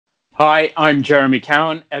Hi, I'm Jeremy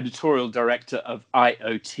Cowan, Editorial Director of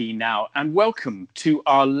IoT Now, and welcome to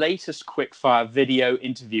our latest Quickfire video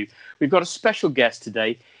interview. We've got a special guest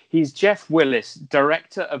today. He's Geoff Willis,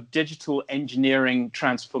 Director of Digital Engineering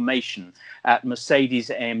Transformation at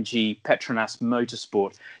Mercedes-AMG Petronas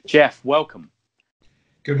Motorsport. Geoff, welcome.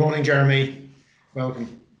 Good morning, Jeremy.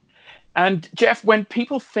 Welcome. And Geoff, when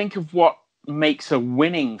people think of what makes a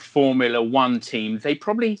winning Formula One team, they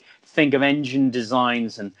probably think of engine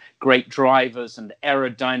designs and great drivers and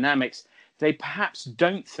aerodynamics. They perhaps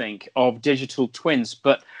don't think of digital twins,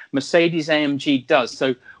 but Mercedes-AMG does.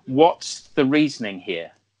 So what's the reasoning here?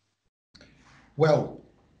 Well,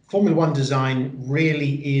 Formula One design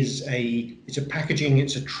really is it's a packaging,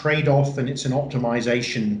 it's a trade-off, and it's an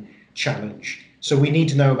optimization challenge. So we need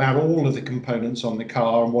to know about all of the components on the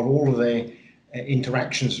car and what all of the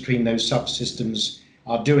interactions between those subsystems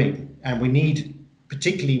are doing. And we need,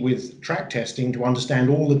 particularly with track testing, to understand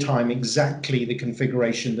all the time exactly the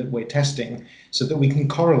configuration that we're testing so that we can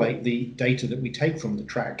correlate the data that we take from the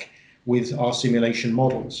track with our simulation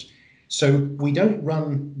models. So we don't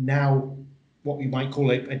run now what we might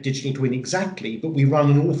call a digital twin exactly, but we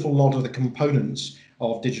run an awful lot of the components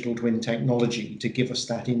of digital twin technology to give us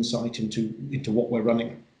that insight into what we're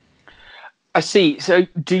running. I see. So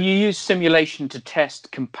do you use simulation to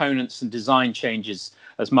test components and design changes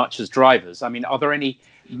as much as drivers? I mean, are there any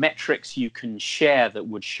metrics you can share that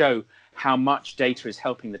would show how much data is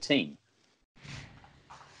helping the team?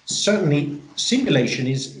 Certainly, simulation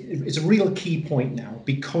is a real key point now,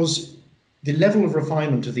 because the level of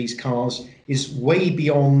refinement of these cars is way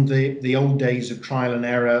beyond the old days of trial and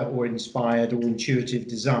error or inspired or intuitive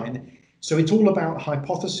design. So it's all about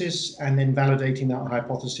hypothesis and then validating that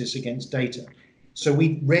hypothesis against data. So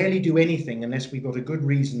we rarely do anything unless we've got a good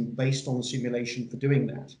reason based on simulation for doing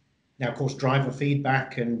that. Now, of course, driver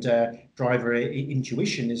feedback and driver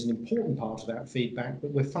intuition is an important part of that feedback,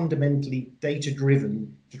 but we're fundamentally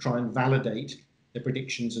data-driven to try and validate the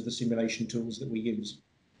predictions of the simulation tools that we use.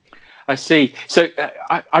 I see. So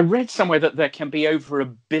I read somewhere that there can be over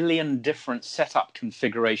 1 billion different setup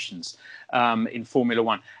configurations in Formula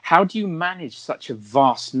One. How do you manage such a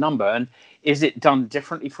vast number? And is it done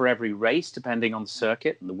differently for every race, depending on the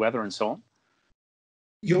circuit and the weather and so on?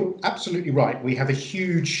 You're absolutely right. We have a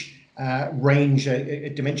huge range, a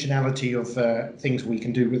dimensionality of things we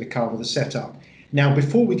can do with a car with a setup. Now,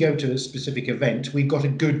 before we go to a specific event, we've got a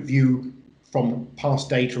good view from past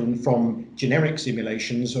data and from generic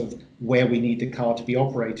simulations of where we need the car to be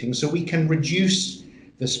operating, so we can reduce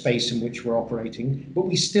the space in which we're operating, but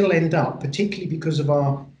we still end up, particularly because of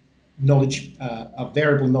our knowledge, our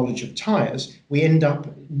variable knowledge of tyres, we end up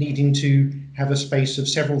needing to have a space of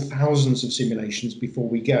several thousands of simulations before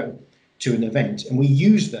we go to an event. And we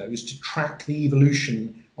use those to track the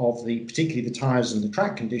evolution of particularly the tyres and the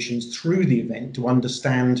track conditions through the event to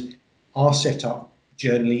understand our setup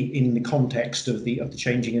generally in the context of the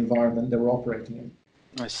changing environment that we're operating in.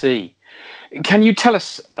 I see. Can you tell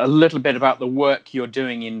us a little bit about the work you're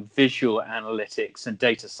doing in visual analytics and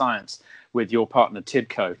data science with your partner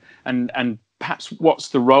TIBCO, and perhaps what's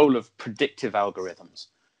the role of predictive algorithms?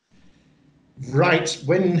 Right.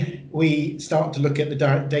 When we start to look at the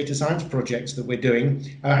data science projects that we're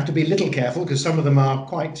doing, I have to be a little careful because some of them are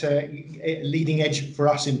quite leading edge for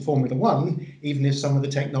us in Formula One, even if some of the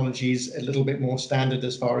technology is a little bit more standard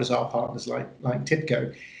as far as our partners like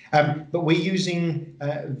TIBCO. But we're using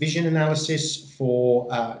vision analysis for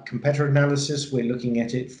competitor analysis. We're looking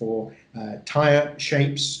at it for tyre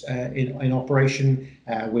shapes in operation.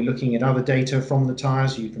 We're looking at other data from the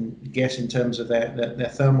tyres you can get in terms of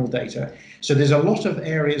their thermal data. So there's a lot of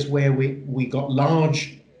areas where we got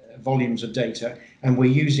large volumes of data, and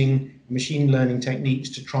we're using machine learning techniques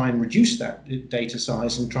to try and reduce that data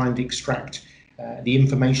size and trying to extract the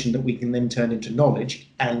information that we can then turn into knowledge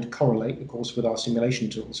and correlate, of course, with our simulation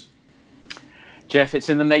tools. Geoff, it's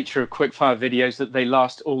in the nature of quickfire videos that they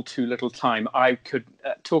last all too little time. I could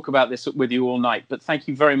talk about this with you all night, but thank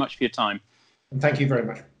you very much for your time. And thank you very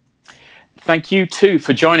much. Thank you too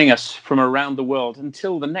for joining us from around the world.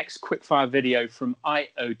 Until the next quickfire video from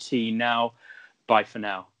IoT Now, bye for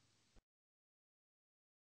now.